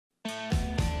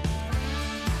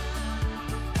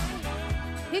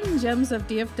Hidden Gems of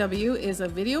DFW is a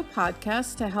video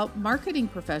podcast to help marketing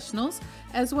professionals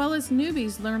as well as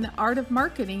newbies learn the art of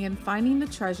marketing and finding the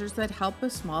treasures that help a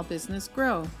small business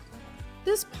grow.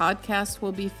 This podcast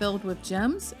will be filled with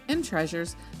gems and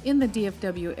treasures in the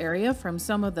DFW area from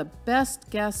some of the best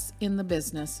guests in the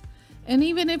business. And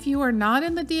even if you are not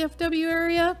in the DFW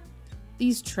area,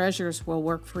 these treasures will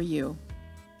work for you.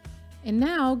 And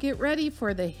now get ready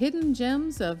for the Hidden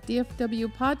Gems of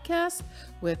DFW podcast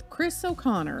with Chris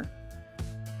O'Connor.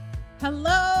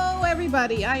 Hello,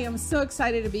 everybody. I am so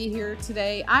excited to be here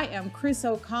today. I am Chris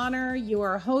O'Connor,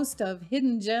 your host of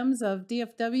Hidden Gems of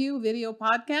DFW video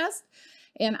podcast.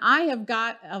 And I have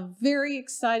got a very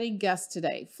exciting guest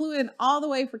today. Flew in all the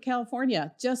way from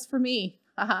California just for me.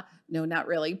 No, not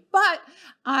really. But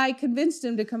I convinced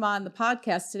him to come on the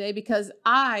podcast today because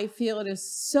I feel it is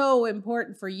so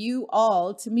important for you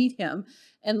all to meet him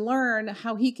and learn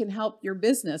how he can help your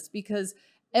business, because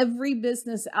every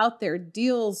business out there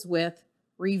deals with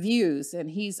reviews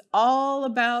and he's all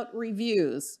about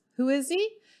reviews. Who is he?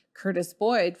 Curtis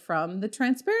Boyd from the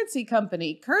Transparency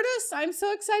Company. Curtis, I'm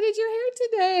so excited you're here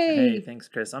today. Hey, thanks,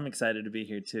 Chris. I'm excited to be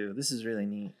here too. This is really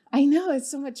neat. I know, it's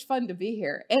so much fun to be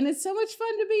here. And it's so much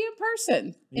fun to be in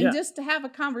person and just to have a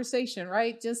conversation,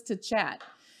 right? Just to chat.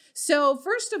 So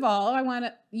first of all, I want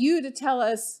you to tell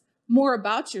us more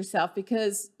about yourself,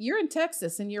 because you're in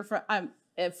Texas and you're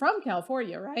from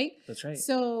California, right? That's right.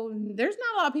 So there's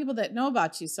not a lot of people that know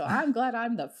about you. So I'm glad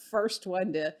I'm the first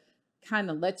one to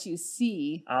kind of let you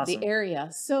see the area.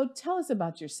 So tell us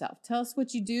about yourself. Tell us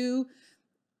what you do.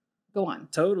 Go on.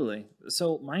 Totally.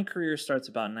 So my career starts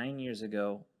about 9 years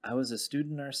ago. I was a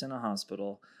student nurse in a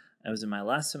hospital. I was in my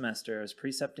last semester. I was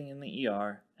precepting in the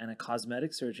ER, and a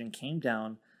cosmetic surgeon came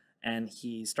down and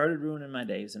he started ruining my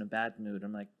day. He was in a bad mood.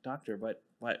 I'm like, doctor,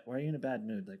 why are you in a bad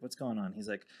mood? Like, what's going on? He's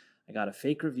like, I got a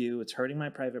fake review. It's hurting my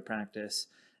private practice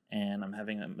and I'm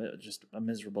having just a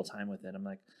miserable time with it. I'm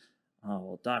like, oh,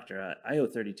 well, doctor, I owe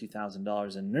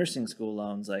 $32,000 in nursing school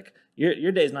loans. Like,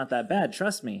 your day's not that bad.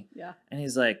 Trust me. Yeah. And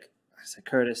he's like, I said,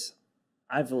 Curtis,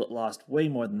 I've lost way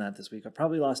more than that this week. I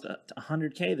probably lost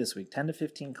 $100K this week. 10 to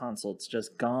 15 consults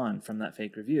just gone from that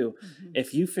fake review. Mm-hmm.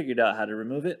 If you figured out how to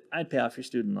remove it, I'd pay off your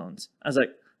student loans. I was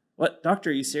like, what, doctor,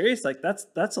 are you serious? Like,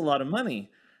 that's a lot of money.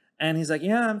 And he's like,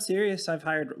 yeah, I'm serious. I've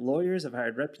hired lawyers. I've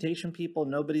hired reputation people.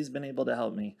 Nobody's been able to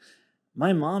help me.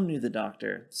 My mom knew the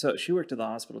doctor, so she worked at the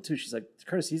hospital too. She's like,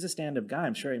 Curtis, he's a stand-up guy.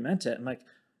 I'm sure he meant it. I'm like,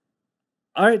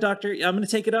 all right, doctor, I'm going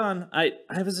to take it on. I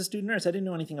was a student nurse. I didn't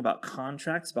know anything about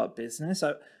contracts, about business.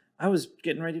 I was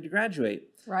getting ready to graduate.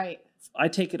 Right. I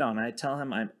take it on. I tell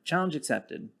him I'm challenge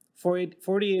accepted.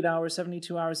 48 hours,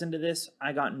 72 hours into this,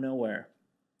 I got nowhere.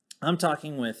 I'm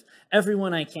talking with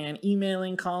everyone I can,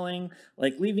 emailing, calling,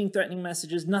 like leaving threatening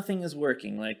messages. Nothing is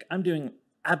working. Like, I'm doing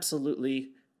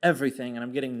absolutely everything and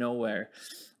I'm getting nowhere.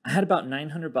 I had about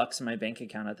 $900 in my bank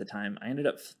account at the time. I ended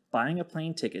up buying a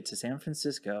plane ticket to San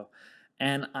Francisco,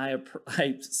 and I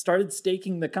started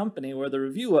staking the company where the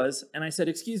review was, and I said,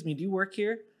 excuse me, do you work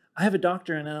here? I have a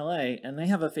doctor in LA and they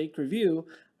have a fake review.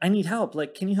 I need help.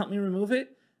 Like, can you help me remove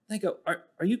it? They go,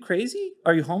 are you crazy?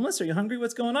 Are you homeless? Are you hungry?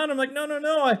 What's going on? I'm like,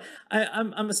 no.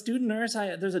 I'm a student nurse.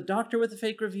 There's a doctor with a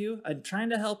fake review. I'm trying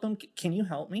to help him. Can you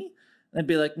help me? And they'd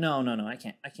be like, no, I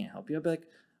can't help you. I'd be like,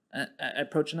 I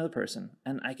approached another person,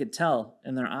 and I could tell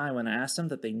in their eye when I asked them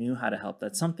that they knew how to help,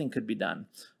 that something could be done.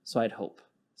 So I'd hope.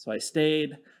 So I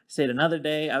stayed another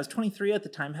day. I was 23 at the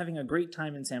time, having a great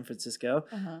time in San Francisco.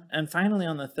 Uh-huh. And finally,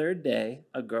 on the third day,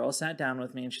 a girl sat down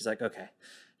with me, and she's like, okay.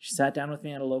 She sat down with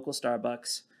me at a local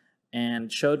Starbucks and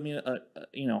showed me,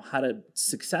 how to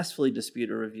successfully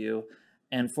dispute a review.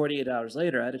 And 48 hours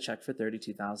later, I had a check for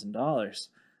 $32,000.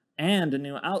 And a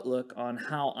new outlook on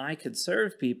how I could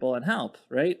serve people and help,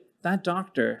 right? That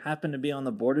doctor happened to be on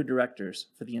the board of directors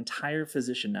for the entire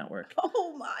physician network.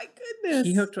 Oh my goodness.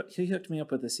 He hooked me up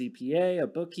with a CPA, a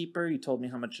bookkeeper. He told me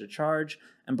how much to charge.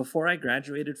 And before I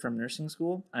graduated from nursing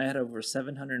school, I had over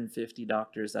 750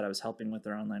 doctors that I was helping with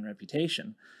their online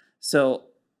reputation. So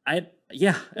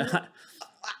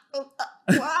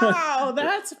Wow,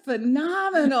 that's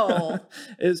phenomenal.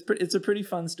 It's a pretty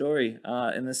fun story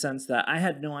in the sense that I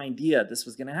had no idea this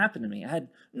was going to happen to me. I had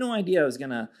no idea I was going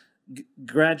to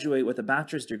graduate with a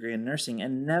bachelor's degree in nursing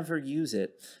and never use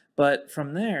it. But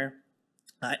from there,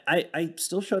 I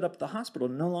still showed up at the hospital,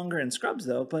 no longer in scrubs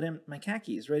though, but in my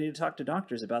khakis, ready to talk to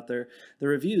doctors about their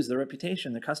reviews, their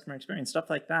reputation, their customer experience, stuff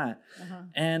like that. Uh-huh.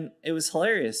 And it was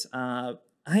hilarious. I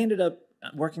ended up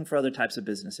working for other types of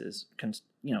businesses,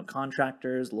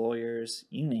 contractors, lawyers,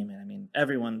 you name it. I mean,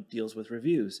 everyone deals with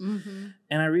reviews. Mm-hmm.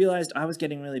 And I realized I was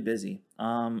getting really busy.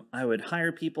 I would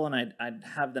hire people and I'd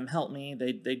have them help me.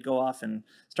 They'd go off and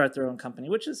start their own company,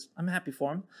 which is, I'm happy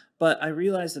for them. But I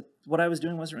realized that what I was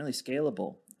doing wasn't really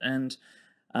scalable. And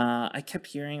I kept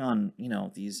hearing on,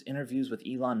 these interviews with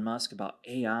Elon Musk about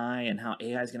AI and how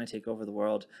AI is going to take over the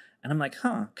world. And I'm like,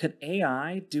 could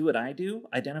AI do what I do?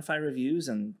 Identify reviews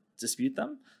and dispute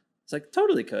them? It's like,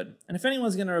 totally could. And if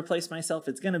anyone's going to replace myself,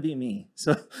 it's going to be me.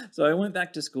 So I went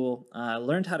back to school,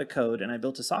 learned how to code, and I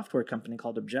built a software company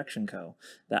called Objection Co.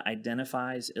 that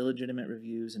identifies illegitimate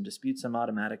reviews and disputes them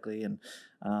automatically. And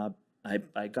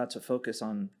I got to focus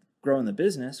on growing the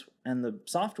business, and the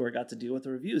software got to deal with the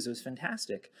reviews. It was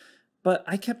fantastic. But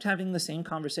I kept having the same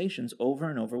conversations over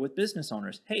and over with business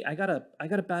owners. Hey, I got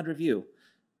a bad review.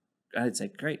 I'd say,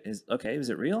 great. Is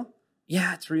it real?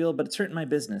 Yeah, it's real, but it's hurting my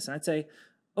business. And I'd say,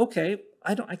 okay,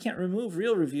 I can't remove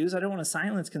real reviews. I don't want to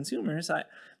silence consumers.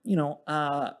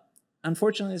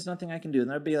 Unfortunately, there's nothing I can do. And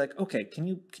they'd be like, okay, can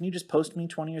you just post me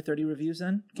 20 or 30 reviews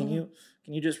then? Can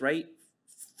you just write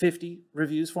 50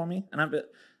 reviews for me? And I'd be,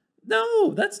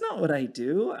 no, that's not what I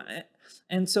do.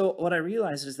 And so what I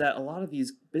realized is that a lot of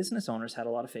these business owners had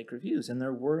a lot of fake reviews, and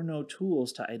there were no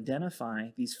tools to identify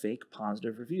these fake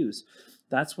positive reviews.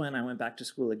 That's when I went back to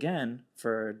school again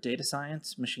for data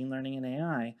science, machine learning, and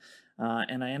AI.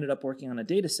 And I ended up working on a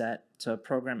data set to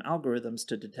program algorithms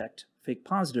to detect fake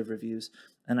positive reviews.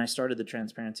 And I started the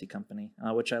transparency company,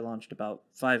 which I launched about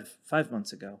five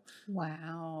months ago.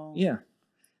 Wow. Yeah.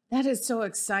 That is so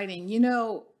exciting.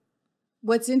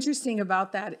 What's interesting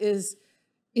about that is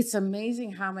it's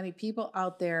amazing how many people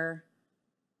out there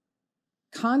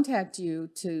contact you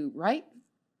to write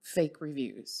fake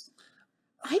reviews.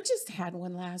 I just had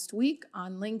one last week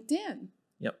on LinkedIn.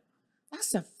 Yep.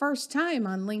 That's the first time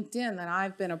on LinkedIn that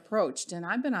I've been approached, and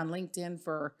I've been on LinkedIn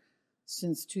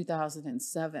since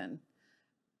 2007.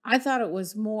 I thought it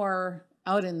was more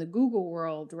out in the Google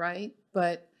world, right?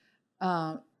 But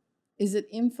is it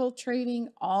infiltrating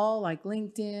all like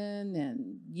LinkedIn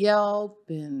and Yelp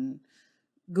and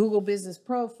Google Business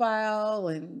Profile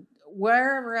and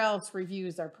wherever else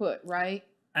reviews are put, right?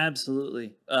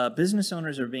 Absolutely. Business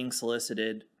owners are being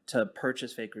solicited to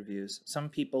purchase fake reviews. Some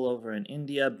people over in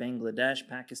India, Bangladesh,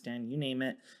 Pakistan, you name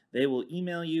it, they will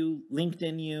email you,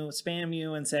 LinkedIn you, spam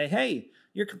you, and say, hey,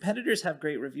 your competitors have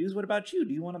great reviews. What about you?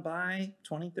 Do you want to buy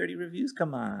 20, 30 reviews?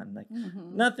 Come on.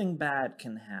 Nothing bad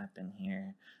can happen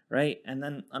here, right? And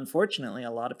then, unfortunately,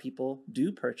 a lot of people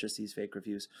do purchase these fake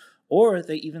reviews, or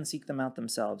they even seek them out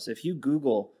themselves. If you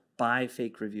Google buy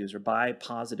fake reviews or buy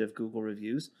positive Google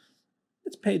reviews,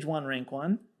 it's page 1, rank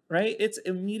 1, right? It's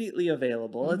immediately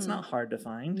available. It's not hard to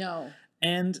find. No.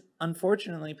 And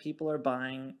unfortunately, people are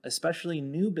buying, especially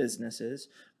new businesses,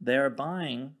 they're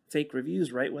buying fake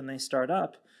reviews right when they start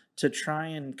up to try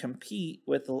and compete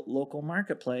with the local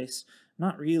marketplace,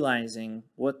 not realizing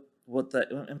what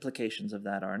the implications of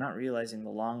that are, not realizing the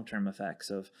long-term effects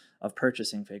of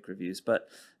purchasing fake reviews. But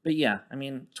yeah, I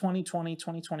mean, 2020,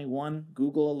 2021,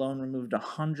 Google alone removed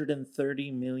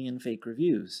 130 million fake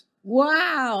reviews.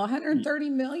 Wow,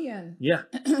 130 million. Yeah.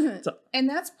 And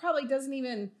that's probably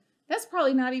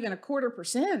not even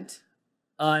 0.25%.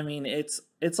 I mean, it's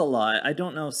a lot. I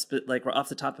don't know, like off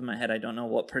the top of my head, I don't know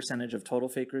what percentage of total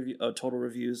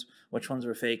reviews, which ones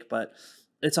were fake, but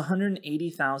it's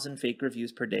 180,000 fake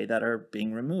reviews per day that are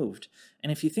being removed.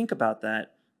 And if you think about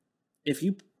that, if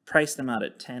you price them out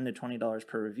at $10 to $20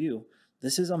 per review,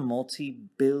 this is a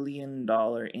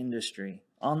multi-billion-dollar industry.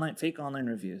 Fake online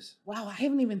reviews. Wow, I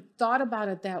haven't even thought about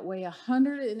it that way.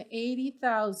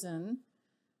 180,000.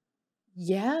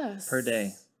 Yes. Per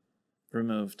day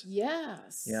removed.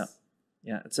 Yes. Yeah.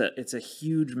 Yeah. It's a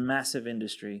huge, massive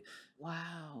industry.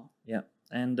 Wow. Yeah.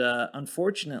 And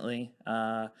unfortunately,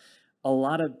 a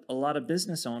lot of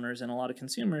business owners and a lot of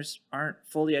consumers aren't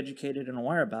fully educated and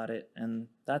aware about it. And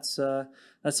that's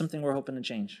something we're hoping to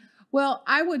change. Well,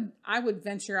 I would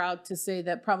venture out to say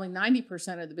that probably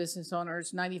 90% of the business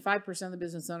owners, 95% of the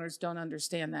business owners don't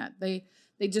understand that. They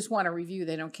just want to review.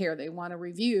 They don't care. They want to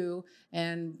review.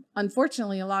 And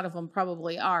unfortunately, a lot of them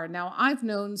probably are. Now, I've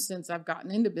known since I've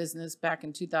gotten into business back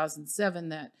in 2007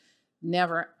 that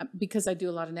because I do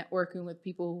a lot of networking with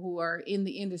people who are in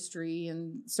the industry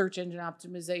and search engine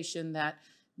optimization, that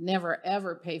never,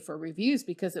 ever pay for reviews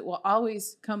because it will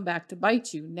always come back to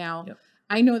bite you. Now, Yep.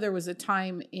 I know there was a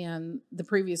time in the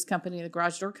previous company, the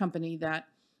garage door company, that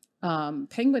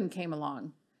Penguin came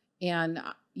along, and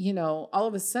all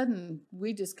of a sudden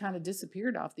we just kind of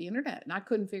disappeared off the internet, and I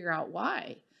couldn't figure out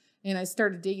why. And I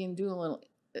started digging, doing a little.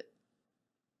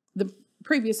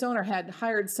 previous owner had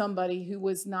hired somebody who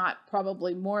was not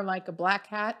probably more like a black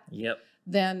hat Yep.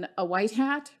 than a white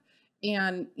hat.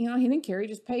 And, you know, he didn't care. He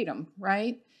just paid him.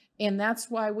 Right. And that's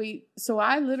why so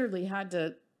I literally had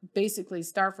to basically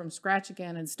start from scratch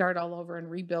again and start all over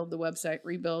and rebuild the website,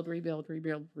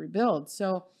 rebuild.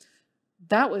 So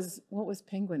that was, what was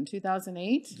Penguin,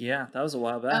 2008? Yeah, that was a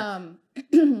while back.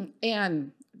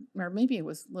 And, or maybe it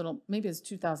was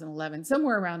 2011,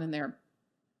 somewhere around in there.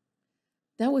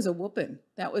 That was a whooping.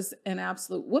 That was an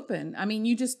absolute whooping. I mean,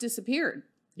 you just disappeared.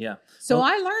 Yeah. So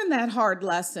I learned that hard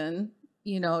lesson,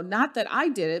 you know, not that I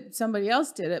did it, somebody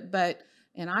else did it,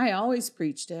 and I always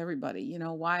preach to everybody, you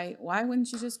know, why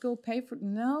wouldn't you just go pay for it?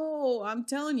 No, I'm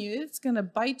telling you, it's going to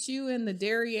bite you in the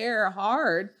derriere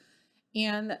hard.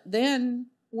 And then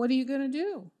what are you going to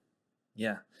do?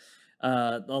 Yeah.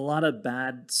 A lot of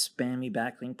bad spammy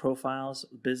backlink profiles,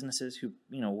 businesses who,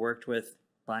 you know, worked with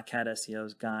black hat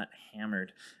SEOs got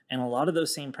hammered. And a lot of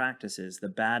those same practices, the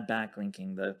bad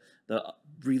backlinking, the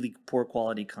really poor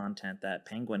quality content that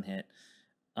Penguin hit,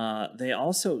 they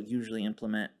also usually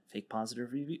implement fake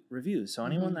positive reviews. So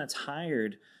anyone that's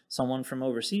hired someone from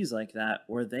overseas like that,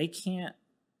 where they can't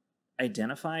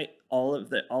identify all of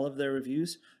their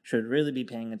reviews, should really be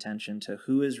paying attention to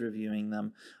who is reviewing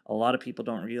them. A lot of people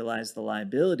don't realize the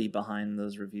liability behind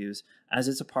those reviews, as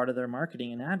it's a part of their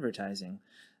marketing and advertising.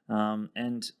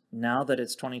 And now that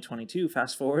it's 2022,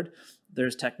 fast forward,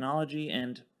 there's technology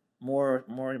and more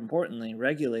importantly,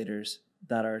 regulators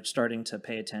that are starting to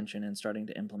pay attention and starting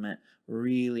to implement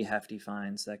really hefty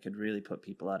fines that could really put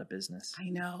people out of business. I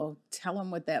know. Tell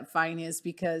them what that fine is,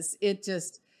 because it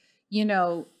just, you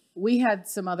know, we had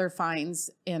some other fines,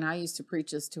 and I used to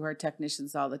preach this to our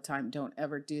technicians all the time. Don't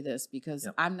ever do this, because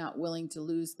I'm not willing to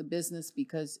lose the business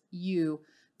because you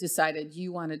decided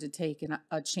you wanted to take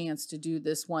a chance to do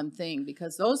this one thing,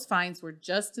 because those fines were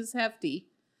just as hefty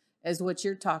as what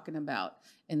you're talking about.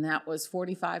 And that was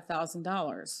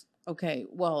 $45,000. Okay.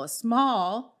 Well, a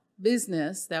small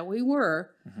business that we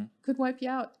were could wipe you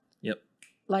out. Yep.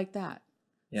 Like that.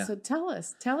 Yeah. So tell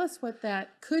us what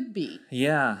that could be.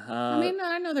 Yeah. I mean,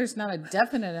 I know there's not a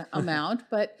definite amount,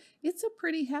 but it's a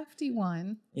pretty hefty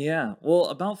one. Yeah. Well,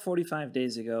 about 45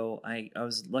 days ago, I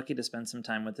was lucky to spend some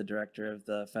time with the director of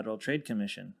the Federal Trade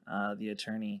Commission, the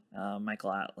attorney, Michael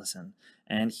Atlison,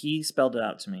 and he spelled it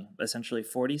out to me. Essentially,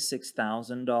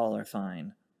 $46,000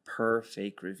 fine per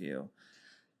fake review.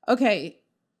 Okay.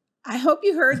 I hope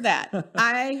you heard that.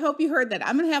 I'm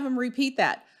going to have him repeat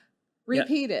that.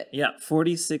 Repeat it. Yeah,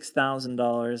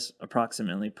 $46,000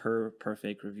 approximately per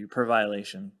fake review, per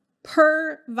violation.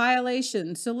 Per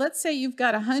violation. So let's say you've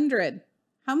got 100.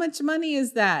 How much money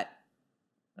is that?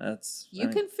 You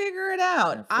can figure it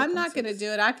out. I'm not going to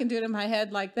do it. I can do it in my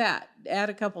head like that. Add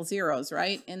a couple zeros,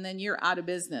 right? And then you're out of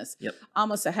business. Yep.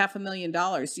 Almost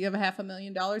 $500,000. Do you have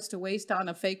 $500,000 to waste on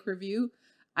a fake review?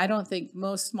 I don't think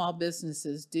most small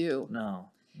businesses do. No.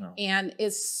 And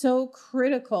it's so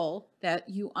critical that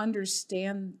you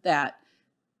understand that.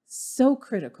 So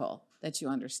critical that you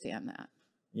understand that.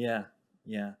 Yeah.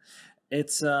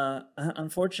 It's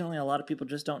unfortunately a lot of people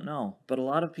just don't know, but a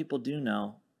lot of people do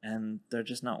know, and they're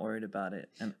just not worried about it.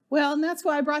 And that's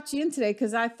why I brought you in today,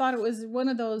 because I thought it was one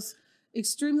of those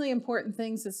extremely important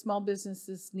things that small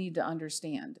businesses need to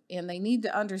understand. And they need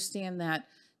to understand that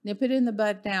nip it in the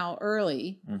bud now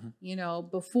early, you know,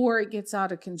 before it gets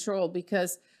out of control.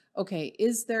 Because, okay,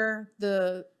 is there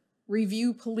the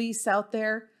review police out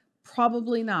there?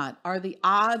 Probably not. Are the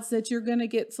odds that you're going to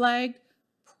get flagged?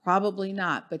 Probably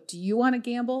not. But do you want to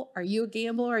gamble? Are you a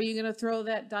gambler? Are you going to throw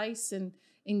that dice and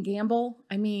gamble?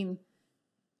 I mean,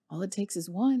 all it takes is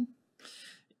one.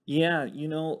 Yeah, you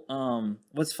know,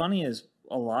 what's funny is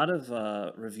a lot of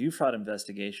review fraud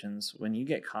investigations, when you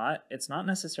get caught, it's not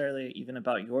necessarily even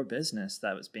about your business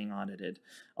that was being audited.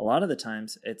 A lot of the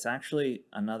times, it's actually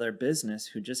another business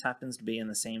who just happens to be in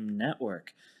the same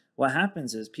network. What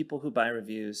happens is people who buy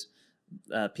reviews,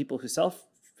 people who sell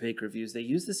fake reviews, they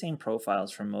use the same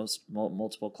profiles from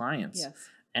multiple clients. Yes.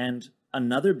 And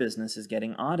another business is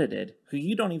getting audited who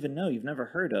you don't even know, you've never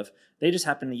heard of. They just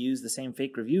happen to use the same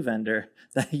fake review vendor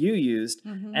that you used.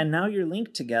 And now you're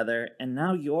linked together, and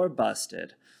now you're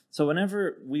busted. So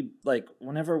whenever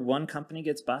one company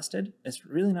gets busted, it's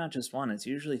really not just one. It's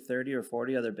usually 30 or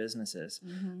 40 other businesses.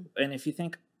 And if you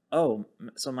think, oh,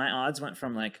 so my odds went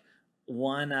from like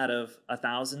 1 out of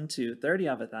 1,000 to 30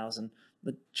 out of 1,000,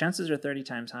 the chances are 30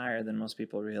 times higher than most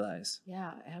people realize.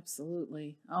 Yeah,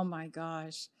 absolutely. Oh my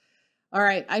gosh. All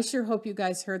right. I sure hope you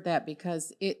guys heard that,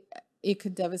 because it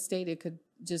could devastate. It could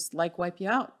just like wipe you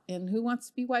out. And who wants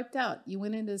to be wiped out? You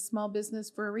went into small business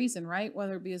for a reason, right?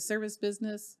 Whether it be a service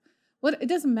business, What, it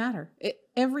doesn't matter.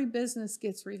 Every business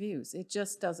gets reviews. It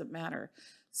just doesn't matter.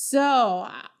 So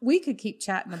we could keep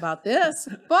chatting about this,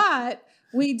 but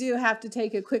we do have to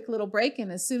take a quick little break.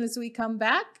 And as soon as we come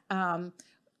back,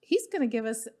 he's going to give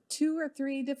us 2 or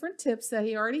 3 different tips that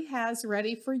he already has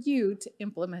ready for you to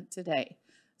implement today.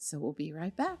 So we'll be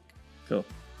right back. Cool.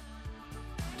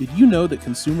 Did you know that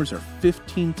consumers are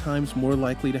 15 times more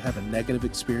likely to have a negative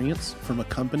experience from a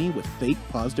company with fake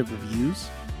positive reviews?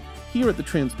 Here at the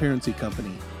Transparency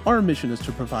Company, our mission is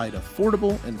to provide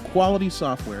affordable and quality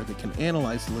software that can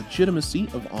analyze the legitimacy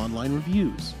of online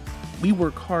reviews. We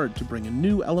work hard to bring a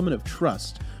new element of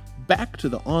trust back to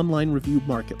the online review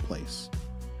marketplace.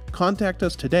 Contact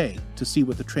us today to see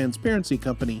what the Transparency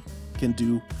Company can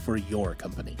do for your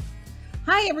company.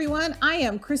 Hi, everyone. I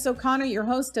am Chris O'Connor, your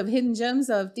host of Hidden Gems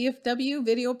of DFW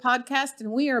video podcast,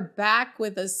 and we are back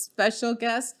with a special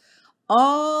guest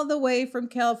all the way from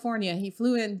California. He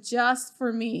flew in just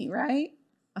for me, right?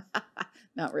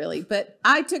 Not really, but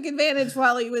I took advantage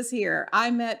while he was here. I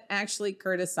met actually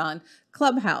Curtis on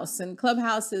Clubhouse, and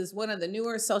Clubhouse is one of the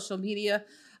newer social media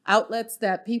outlets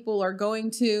that people are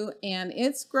going to, and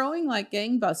it's growing like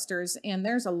gangbusters. And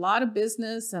there's a lot of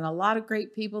business and a lot of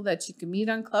great people that you can meet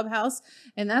on Clubhouse.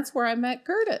 And that's where I met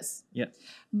Curtis. Yeah.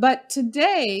 But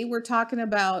today we're talking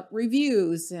about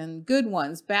reviews and good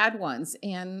ones, bad ones.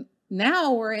 And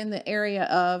now we're in the area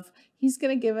of, he's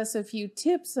going to give us a few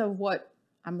tips of what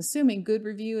I'm assuming good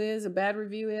review is, a bad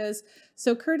review is.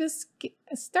 So Curtis,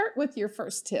 start with your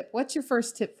first tip. What's your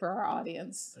first tip for our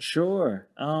audience? Sure.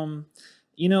 A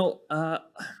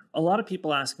lot of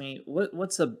people ask me,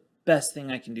 what's the best thing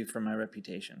I can do for my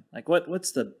reputation? Like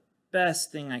what's the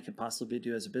best thing I could possibly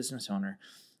do as a business owner?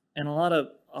 And a lot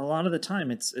of the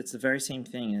time it's the very same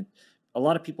thing. And a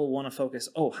lot of people want to focus,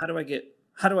 how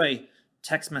do I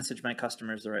text message my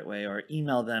customers the right way or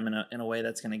email them in a way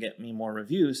that's going to get me more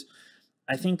reviews?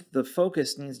 I think the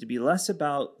focus needs to be less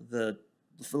about the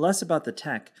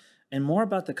tech and more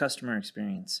about the customer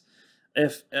experience.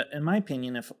 In my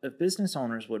opinion, if business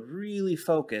owners would really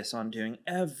focus on doing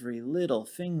every little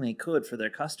thing they could for their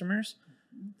customers,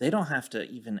 they don't have to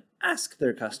even ask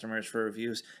their customers for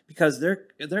reviews because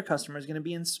their customer is going to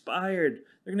be inspired.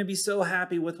 They're going to be so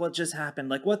happy with what just happened.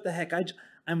 Like, what the heck?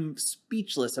 I'm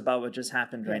speechless about what just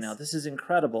happened right now. This is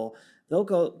incredible. They'll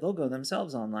go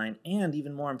themselves online, and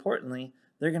even more importantly,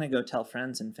 they're going to go tell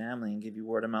friends and family and give you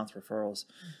word of mouth referrals.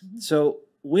 Mm-hmm. So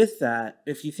with that,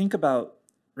 if you think about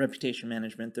reputation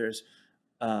management, there's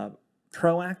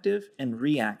proactive and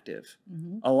reactive.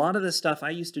 Mm-hmm. A lot of the stuff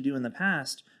I used to do in the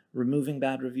past, removing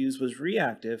bad reviews, was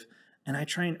reactive. And I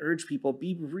try and urge people,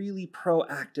 be really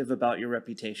proactive about your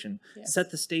reputation. Yes.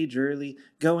 Set the stage early,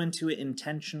 go into it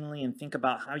intentionally, and think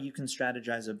about how you can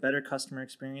strategize a better customer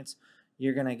experience.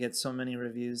 You're going to get so many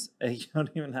reviews. You don't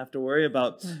even have to worry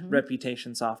about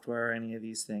reputation software or any of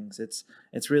these things.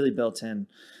 It's really built in.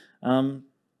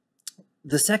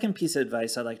 The second piece of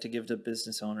advice I'd like to give to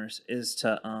business owners is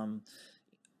to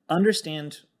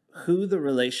understand who the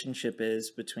relationship is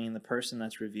between the person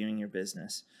that's reviewing your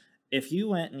business. If you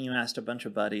went and you asked a bunch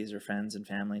of buddies or friends and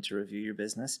family to review your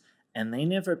business and they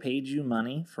never paid you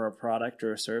money for a product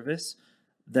or a service,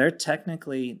 they're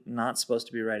technically not supposed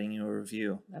to be writing you a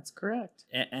review. That's correct.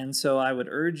 And so I would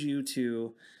urge you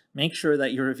to make sure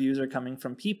that your reviews are coming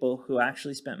from people who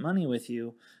actually spent money with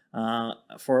you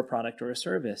for a product or a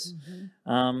service.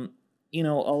 Mm-hmm.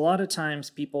 A lot of times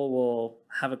people will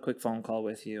have a quick phone call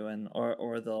with you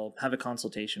or they'll have a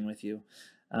consultation with you.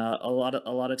 A lot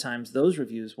of times those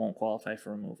reviews won't qualify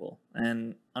for removal.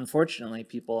 And unfortunately,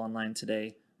 people online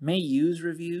today may use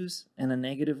reviews in a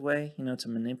negative way, to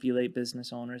manipulate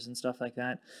business owners and stuff like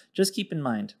that. Just keep in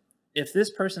mind, if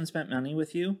this person spent money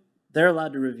with you, they're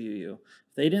allowed to review you.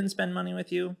 If they didn't spend money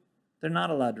with you, they're not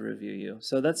allowed to review you.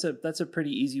 So that's a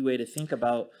pretty easy way to think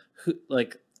about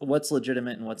what's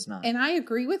legitimate and what's not. And I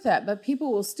agree with that, but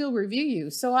people will still review you.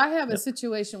 So I have a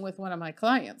situation with one of my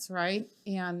clients, right?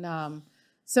 And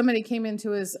somebody came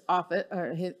into his office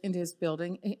or into his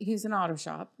building. He's an auto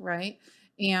shop, right?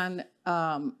 And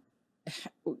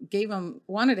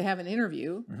wanted to have an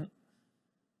interview. Mm-hmm.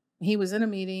 He was in a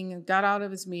meeting and got out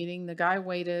of his meeting. The guy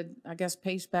waited, I guess,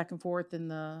 paced back and forth in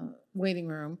the waiting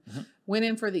room, went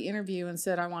in for the interview and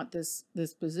said, I want this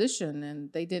position.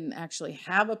 And they didn't actually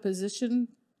have a position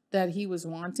that he was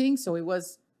wanting. So he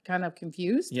was kind of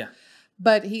confused. Yeah.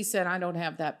 But he said, I don't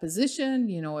have that position,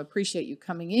 appreciate you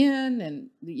coming in and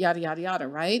yada, yada, yada,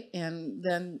 right? And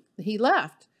then he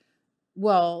left.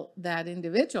 Well, that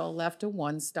individual left a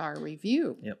 1-star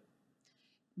review. Yep.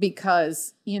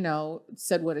 Because,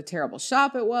 said what a terrible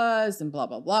shop it was and blah,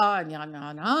 blah, blah, and on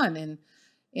and on. And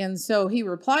And so he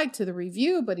replied to the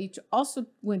review, but he also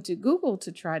went to Google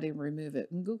to try to remove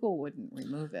it, and Google wouldn't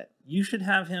remove it. You should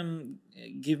have him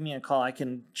give me a call. I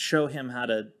can show him how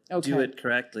to do it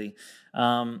correctly.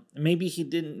 Maybe he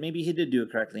didn't. Maybe he did do it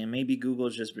correctly, and maybe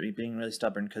Google's just being really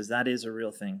stubborn, because that is a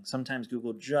real thing. Sometimes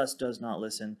Google just does not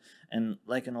listen, and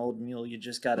like an old mule, you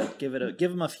just gotta give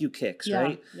him a few kicks,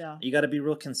 right? Yeah. You got to be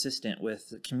real consistent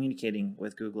with communicating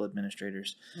with Google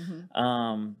administrators.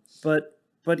 Mm-hmm.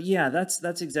 But yeah,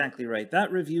 that's exactly right.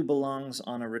 That review belongs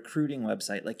on a recruiting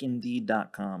website like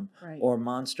Indeed.com or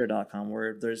Monster.com,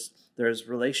 where there's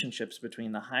relationships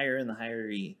between the hire and the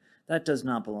hiree. That does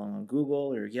not belong on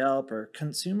Google or Yelp or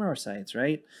consumer sites,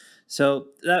 right? So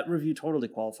that review totally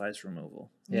qualifies for removal.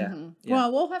 Yeah. Mm-hmm. Yeah.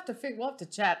 Well, we'll have to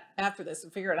chat after this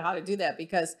and figure out how to do that,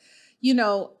 because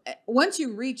once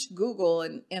you reach Google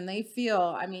and they feel,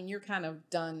 I mean, you're kind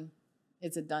of done.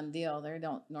 It's a done deal. They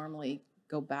don't normally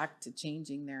go back to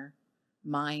changing their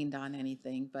mind on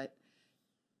anything, but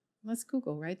let's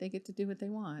Google, right? They get to do what they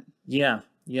want. Yeah.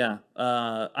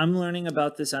 I'm learning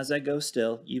about this as I go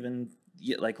still. Even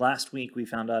like last week, we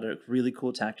found out a really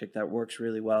cool tactic that works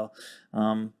really well.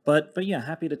 But yeah,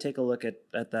 happy to take a look at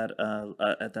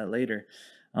that later.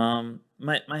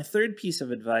 My third piece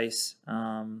of advice,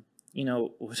 it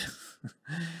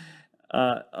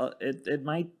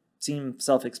might seem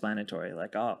self-explanatory,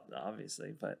 like,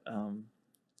 obviously, but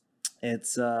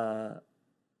it's I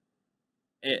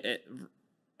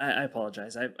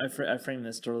apologize. I framed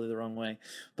this totally the wrong way,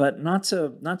 but not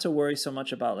to worry so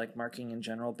much about like marketing in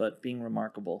general, but being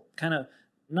remarkable. Don't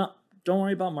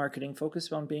worry about marketing.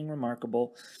 Focus on being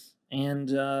remarkable, and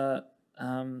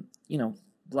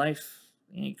life,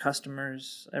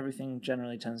 customers, everything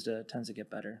generally tends to get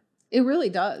better. It really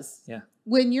does. Yeah.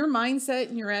 When your mindset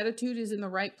and your attitude is in the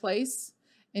right place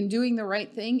and doing the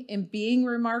right thing and being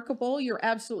remarkable, you're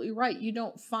absolutely right. You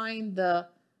don't find the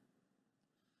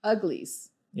uglies.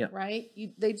 Yeah. Right?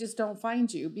 They just don't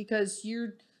find you, because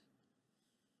you're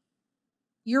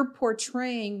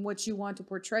portraying what you want to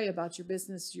portray about your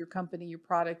business, your company, your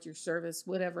product, your service,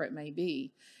 whatever it may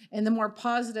be. And the more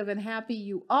positive and happy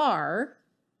you are,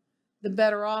 the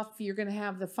better off you're going to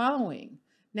have the following.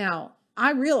 Now,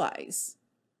 I realize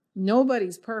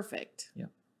nobody's perfect. Yeah.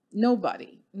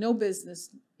 Nobody, no business.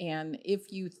 And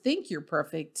if you think you're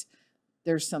perfect,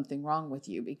 there's something wrong with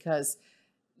you, because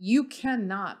you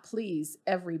cannot please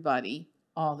everybody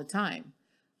all the time.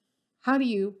 How do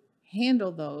you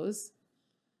handle those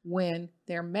when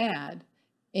they're mad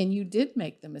and you did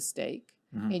make the mistake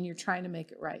and you're trying to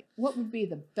make it right? What would be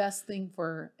the best thing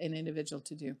for an individual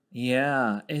to do?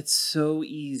 Yeah, it's so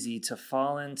easy to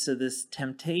fall into this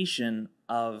temptation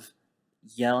of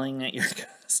yelling at your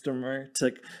customer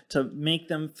to make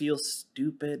them feel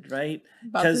stupid, right?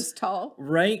 About this tall.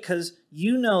 Right, because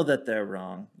you know that they're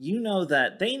wrong. You know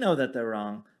that they know that they're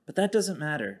wrong, but that doesn't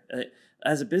matter.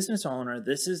 As a business owner,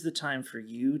 this is the time for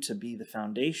you to be the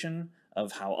foundation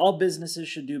of how all businesses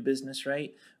should do business,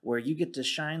 right? Where you get to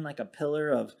shine like a pillar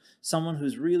of someone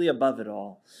who's really above it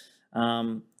all.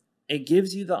 It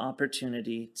gives you the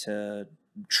opportunity to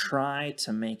try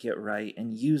to make it right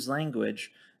and use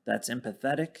language that's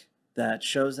empathetic, that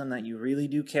shows them that you really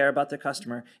do care about the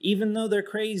customer, even though they're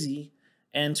crazy,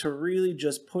 and to really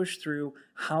just push through,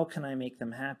 how can I make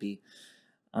them happy?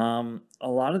 A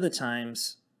lot of the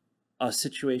times, a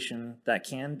situation that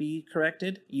can be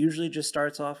corrected usually just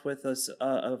starts off with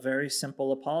a very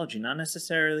simple apology, not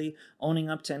necessarily owning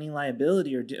up to any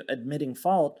liability or admitting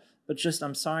fault, but just,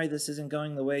 I'm sorry, this isn't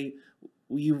going the way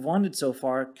you've wanted so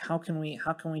far. How can we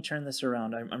turn this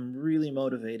around? I'm really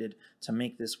motivated to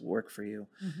make this work for you.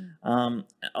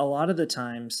 A lot of the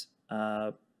times,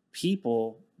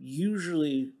 people,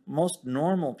 usually most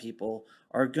normal people,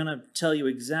 are gonna tell you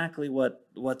exactly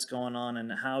what's going on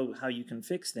and how you can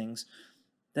fix things.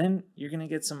 Then you're gonna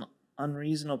get some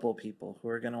unreasonable people who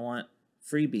are gonna want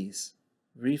freebies,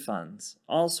 refunds,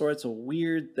 all sorts of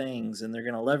weird things, and they're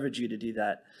gonna leverage you to do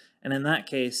that. And in that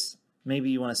case,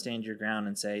 maybe you want to stand your ground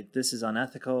and say, this is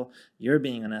unethical, you're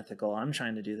being unethical, I'm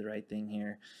trying to do the right thing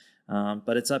here.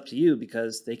 But it's up to you,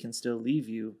 because they can still leave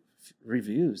you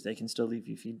reviews, they can still leave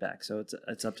you feedback. So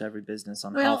it's up to every business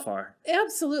on how far.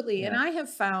 Absolutely. Yeah. And I have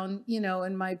found,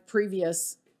 in my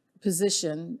previous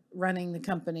position running the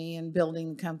company and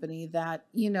building the company, that,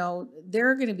 there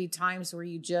are going to be times where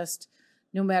you just,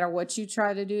 no matter what you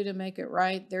try to do to make it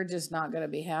right, they're just not going to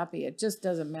be happy. It just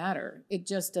doesn't matter. It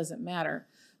just doesn't matter.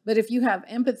 But if you have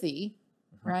empathy,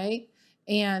 right?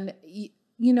 And,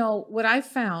 what I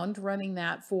found running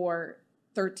that for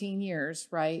 13 years,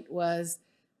 right, was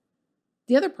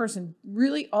the other person,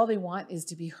 really all they want is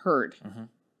to be heard.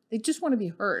 They just want to be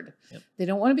heard. Yep. They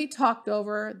don't want to be talked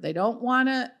over. They don't want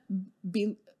to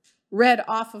be read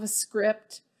off of a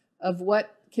script of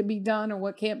what can be done or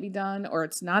what can't be done, or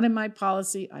it's not in my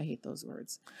policy. I hate those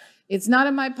words. It's not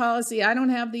in my policy. I don't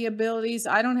have the abilities.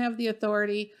 I don't have the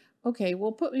authority. Okay,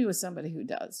 well, put me with somebody who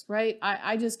does, right?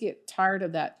 I just get tired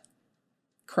of that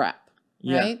crap,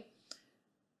 right?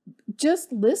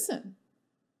 Just listen.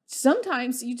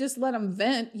 Sometimes you just let them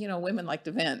vent. You know, women like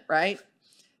to vent, right?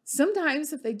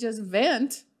 Sometimes if they just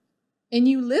vent and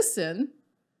you listen,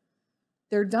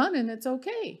 they're done and it's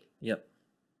okay. Yep.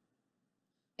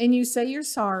 And you say you're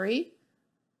sorry.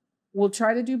 We'll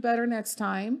try to do better next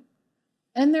time.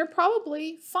 And they're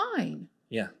probably fine.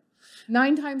 Yeah.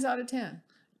 9 times out of 10.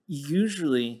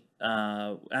 Usually,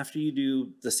 after you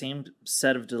do the same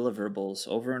set of deliverables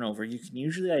over and over, you can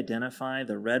usually identify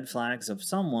the red flags of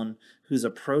someone who's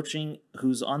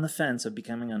on the fence of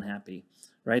becoming unhappy,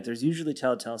 right? There's usually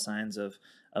telltale signs of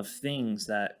things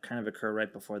that kind of occur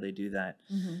right before they do that.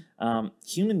 Mm-hmm.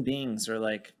 Human beings are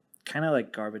kind of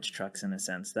like garbage trucks in a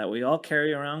sense, that we all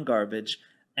carry around garbage.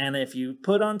 And if you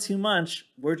put on too much,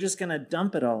 we're just going to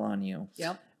dump it all on you.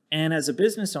 Yep. And as a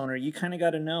business owner, you kind of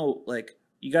got to know,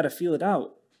 you got to feel it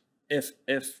out. If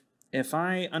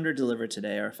I underdeliver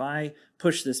today, or if I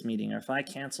push this meeting, or if I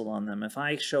cancel on them, if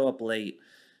I show up late,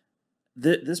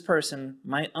 this person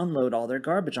might unload all their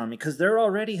garbage on me because they're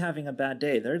already having a bad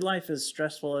day. Their life is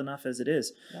stressful enough as it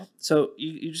is. Yep. So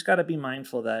you just got to be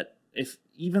mindful that if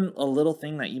even a little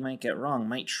thing that you might get wrong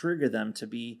might trigger them to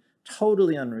be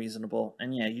totally unreasonable.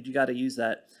 And yeah, you got to use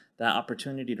that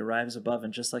opportunity to rise above.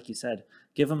 And just like you said,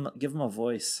 give them a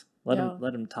voice. Let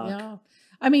them talk. Yeah.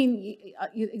 I mean,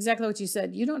 exactly what you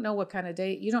said. You don't know what kind of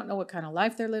day, you don't know what kind of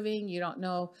life they're living. You don't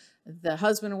know, the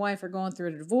husband and wife are going through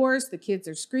a divorce. The kids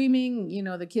are screaming,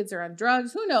 the kids are on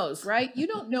drugs. Who knows, right? You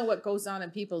don't know what goes on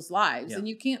in people's lives, and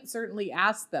you can't certainly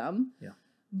ask them. Yeah.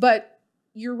 But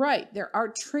you're right. There are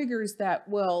triggers that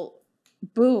will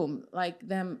boom, like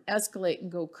them escalate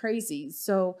and go crazy.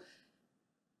 So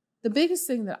the biggest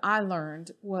thing that I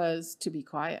learned was to be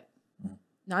quiet,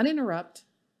 not interrupt.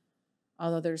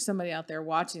 Although there's somebody out there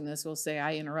watching this will say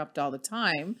I interrupt all the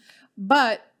time,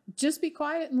 but just be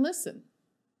quiet and listen.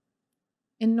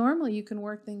 And normally you can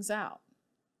work things out.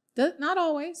 Not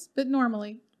always, but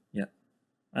normally. Yeah,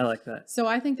 I like that. So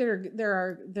I think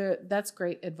that's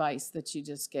great advice that you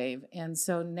just gave. And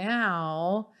so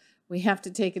now we have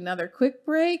to take another quick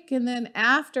break, and then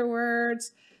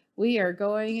afterwards we are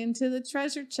going into the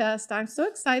treasure chest. I'm so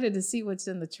excited to see what's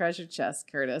in the treasure chest,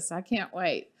 Curtis. I can't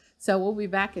wait. So we'll be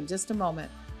back in just a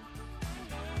moment.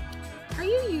 Are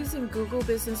you using Google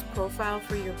Business Profile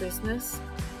for your business?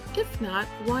 If not,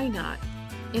 why not?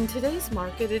 In today's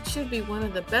market, it should be one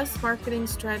of the best marketing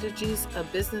strategies a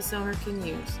business owner can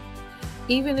use.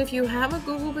 Even if you have a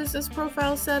Google Business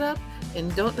Profile set up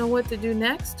and don't know what to do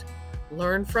next,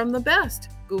 learn from the best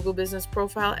Google Business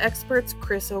Profile experts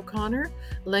Chris O'Connor,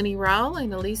 Lenny Rowell,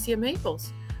 and Alicia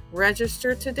Maples.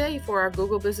 Register today for our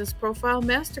Google Business Profile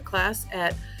Masterclass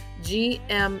at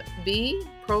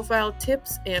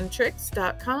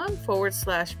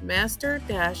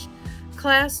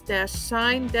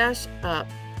gmbprofiletipsandtricks.com/master-class-sign-up.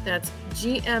 That's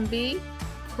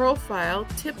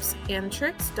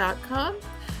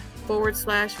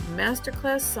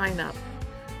gmbprofiletipsandtricks.com/masterclass sign up.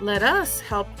 Let us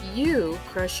help you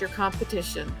crush your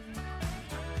competition.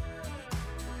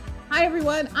 Hi,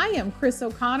 everyone. I am Chris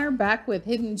O'Connor, back with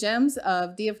Hidden Gems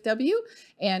of DFW,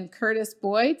 and Curtis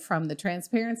Boyd from the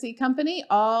Transparency Company,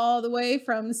 all the way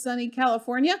from sunny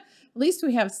California. At least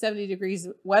we have 70 degrees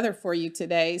weather for you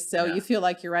today, so you feel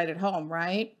like you're right at home,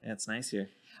 right? Yeah, it's nice here.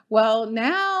 Well,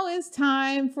 now is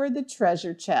time for the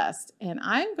treasure chest, and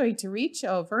I'm going to reach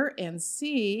over and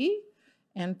see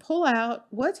and pull out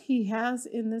what he has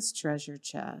in this treasure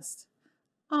chest.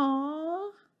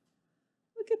 Aw,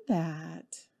 look at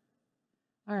that.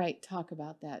 All right, talk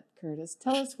about that, Curtis.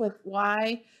 Tell us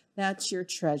why that's your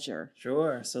treasure.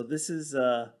 Sure. So this is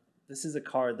a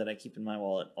card that I keep in my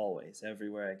wallet always,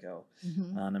 everywhere I go.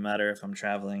 Mm-hmm. No matter if I'm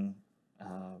traveling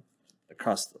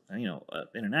across,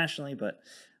 internationally. But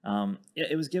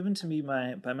it was given to me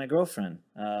by my girlfriend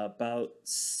about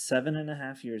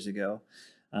 7.5 years ago.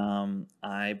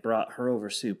 I brought her over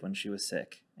soup when she was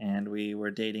sick, and we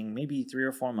were dating maybe 3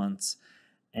 or 4 months.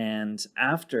 And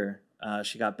after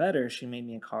she got better, she made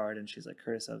me a card, and she's like,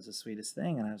 "Curtis, that was the sweetest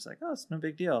thing." And I was like, "Oh, it's no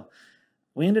big deal."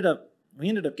 We ended up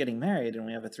getting married, and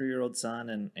we have a 3-year-old son,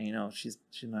 and she's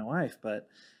my wife. But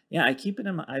yeah, I keep it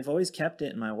I've always kept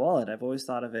it in my wallet. I've always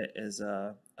thought of it as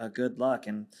a good luck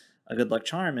and a good luck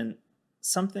charm, and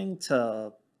something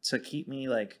to keep me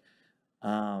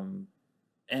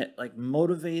like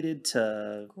motivated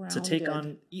to take Grounded.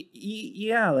 on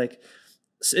yeah, like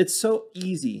it's so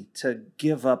easy to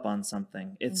give up on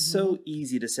something. It's so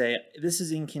easy to say, this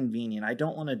is inconvenient, I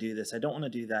don't want to do this, I don't want to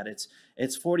do that,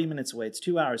 it's 40 minutes away, it's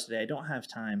 2 hours today, I don't have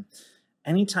time.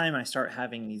 Anytime I start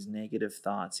having these negative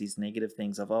thoughts, these negative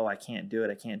things of, oh, I can't do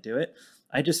it,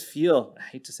 I just feel, I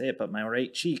hate to say it, but my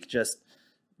right cheek just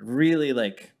really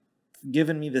like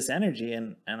giving me this energy,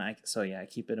 and I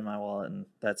keep it in my wallet, and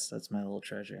that's my little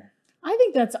treasure. I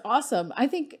think that's awesome. I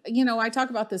think, I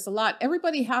talk about this a lot.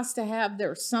 Everybody has to have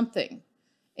their something.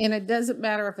 And it doesn't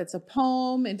matter if it's a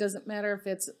poem. It doesn't matter if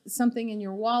it's something in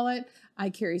your wallet.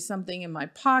 I carry something in my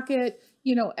pocket.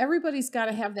 Everybody's got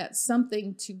to have that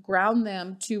something to ground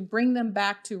them, to bring them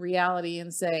back to reality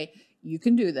and say, you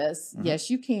can do this. Yes,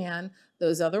 you can.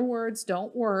 Those other words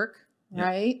don't work,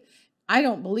 right? I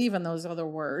don't believe in those other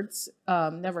words.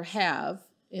 Never have.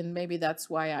 And maybe that's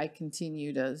why I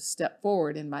continue to step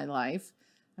forward in my life.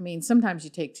 I mean, sometimes you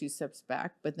take 2 steps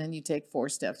back, but then you take 4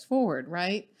 steps forward,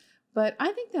 right? But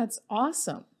I think that's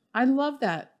awesome. I love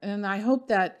that. And I hope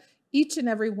that each and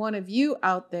every one of you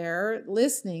out there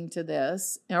listening to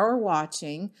this or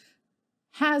watching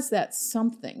has that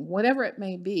something, whatever it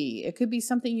may be. It could be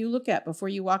something you look at before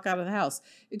you walk out of the house.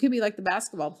 It could be like the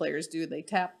basketball players do. They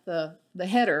tap the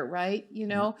header, right?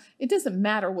 It doesn't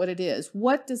matter what it is.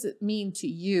 What does it mean to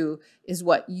you is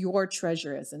what your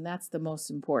treasure is. And that's the most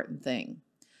important thing.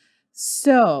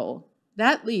 So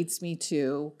that leads me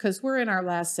to, because we're in our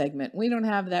last segment, we don't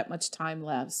have that much time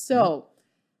left. So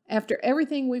after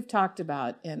everything we've talked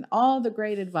about and all the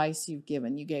great advice you've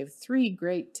given, you gave 3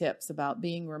 great tips about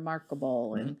being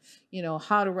remarkable and,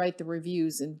 how to write the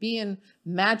reviews and being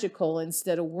magical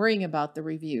instead of worrying about the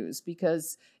reviews,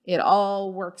 because it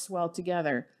all works well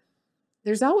together.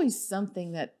 There's always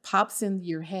something that pops into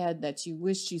your head that you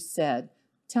wish you said.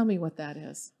 Tell me what that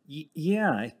is.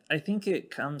 Yeah, I think it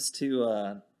comes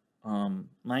to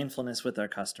mindfulness with our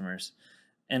customers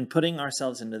and putting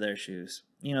ourselves into their shoes.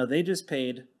 They just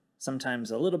paid sometimes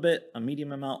a little bit, a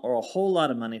medium amount, or a whole lot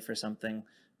of money for something.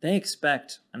 They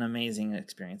expect an amazing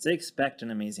experience. They expect an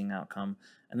amazing outcome,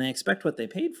 and they expect what they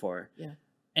paid for. Yeah.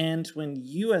 And when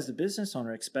you as a business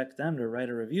owner expect them to write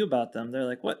a review about them, they're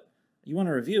like, what? You want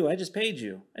a review? I just paid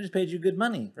you. I just paid you good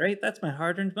money, right? That's my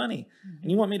hard-earned money. And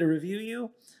you want me to review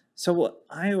you? So what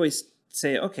I always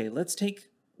say, okay, let's take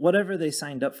whatever they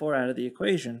signed up for out of the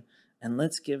equation, and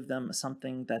let's give them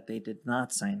something that they did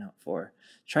not sign up for.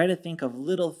 Try to think of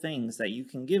little things that you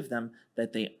can give them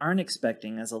that they aren't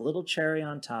expecting as a little cherry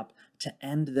on top to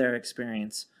end their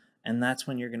experience. And that's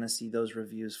when you're going to see those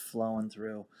reviews flowing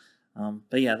through.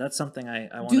 But yeah, that's something I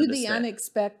wanted to say. Do the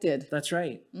unexpected. That's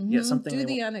right. Yeah, something do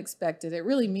the unexpected. It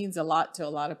really means a lot to a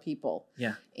lot of people.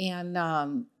 Yeah.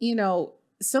 And,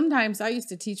 sometimes I used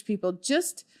to teach people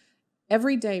just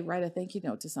every day, write a thank you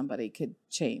note to somebody could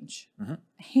change.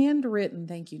 Handwritten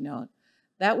thank you note.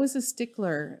 That was a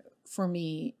stickler for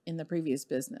me in the previous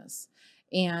business.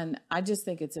 And I just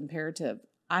think it's imperative.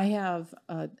 I have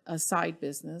a side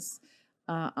business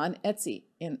on Etsy,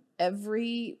 and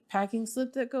every packing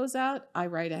slip that goes out, I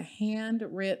write a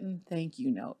handwritten thank you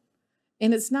note.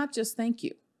 And it's not just thank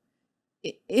you.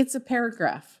 It's a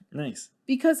paragraph. Nice.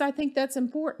 Because I think that's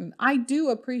important. I do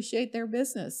appreciate their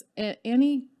business.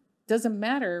 Doesn't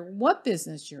matter what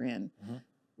business you're in,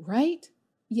 right?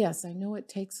 Yes, I know it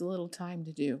takes a little time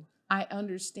to do. I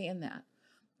understand that.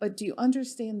 But do you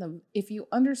understand if you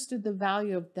understood the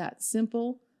value of that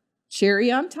simple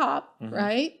cherry on top,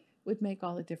 right, would make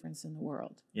all the difference in the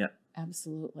world. Yeah.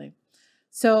 Absolutely.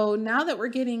 So now that we're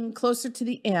getting closer to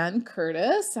the end,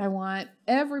 Curtis, I want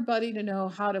everybody to know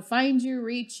how to find you,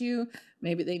 reach you.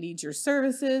 Maybe they need your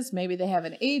services. Maybe they have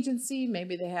an agency.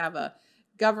 Maybe they have a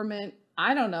government.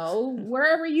 I don't know,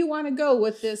 wherever you want to go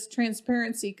with this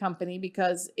transparency company,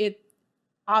 because it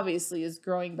obviously is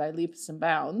growing by leaps and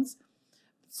bounds.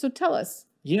 So tell us.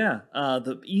 Yeah,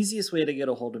 the easiest way to get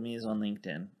a hold of me is on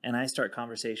LinkedIn, and I start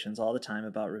conversations all the time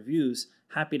about reviews.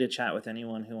 Happy to chat with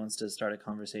anyone who wants to start a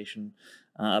conversation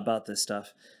about this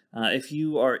stuff. If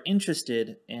you are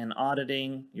interested in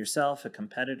auditing yourself, a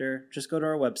competitor, just go to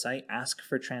our website,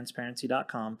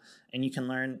 askfortransparency.com, and you can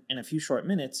learn in a few short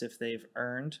minutes if they've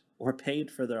earned or paid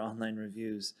for their online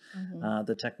reviews.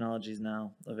 The technology is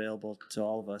now available to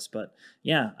all of us. But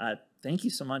yeah, thank you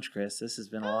so much, Chris. This has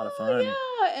been a lot of fun. Yeah,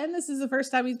 and this is the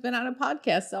first time he's been on a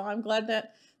podcast, so I'm glad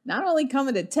that not only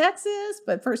coming to Texas,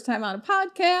 but first time on a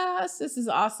podcast. This is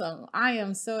awesome. I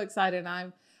am so excited.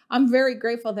 I'm very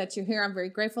grateful that you're here. I'm very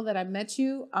grateful that I met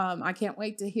you. I can't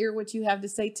wait to hear what you have to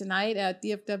say tonight at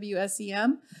DFW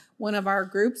SEM, one of our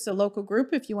groups, a local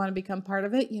group. If you want to become part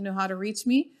of it, you know how to reach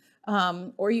me.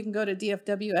 or you can go to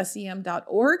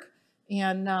dfwsem.org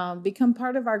and become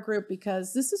part of our group,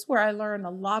 because this is where I learn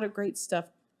a lot of great stuff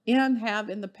and have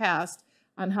in the past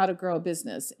on how to grow a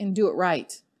business and do it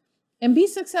right and be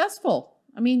successful.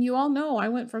 I mean, you all know I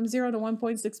went from 0 to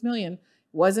 1.6 million. It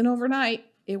wasn't overnight.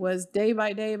 It was day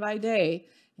by day by day.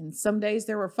 And some days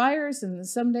there were fires and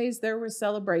some days there were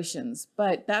celebrations,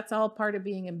 but that's all part of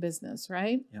being in business,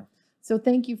 right? Yeah. So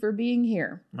thank you for being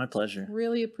here. My pleasure.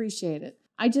 Really appreciate it.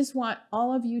 I just want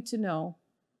all of you to know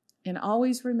and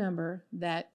always remember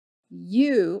that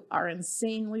you are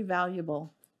insanely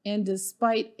valuable. And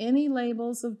despite any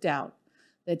labels of doubt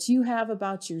that you have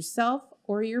about yourself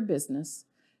or your business,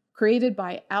 created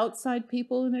by outside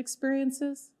people and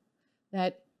experiences,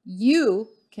 that you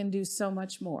can do so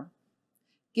much more.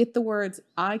 Get the words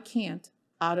 "I can't"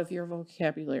 out of your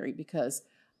vocabulary, because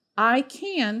I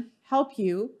can help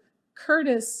you.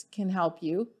 Curtis can help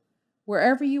you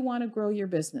wherever you want to grow your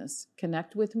business.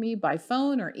 Connect with me by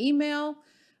phone or email.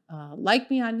 Like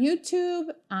me on YouTube,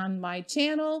 on my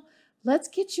channel. Let's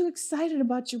get you excited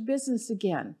about your business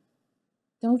again.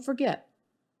 Don't forget,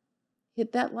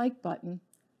 hit that like button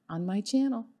on my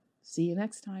channel. See you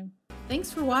next time.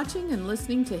 Thanks for watching and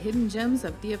listening to Hidden Gems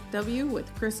of DFW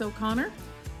with Chris O'Connor.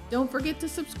 Don't forget to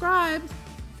subscribe.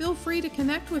 Feel free to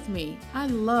connect with me. I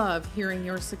love hearing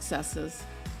your successes.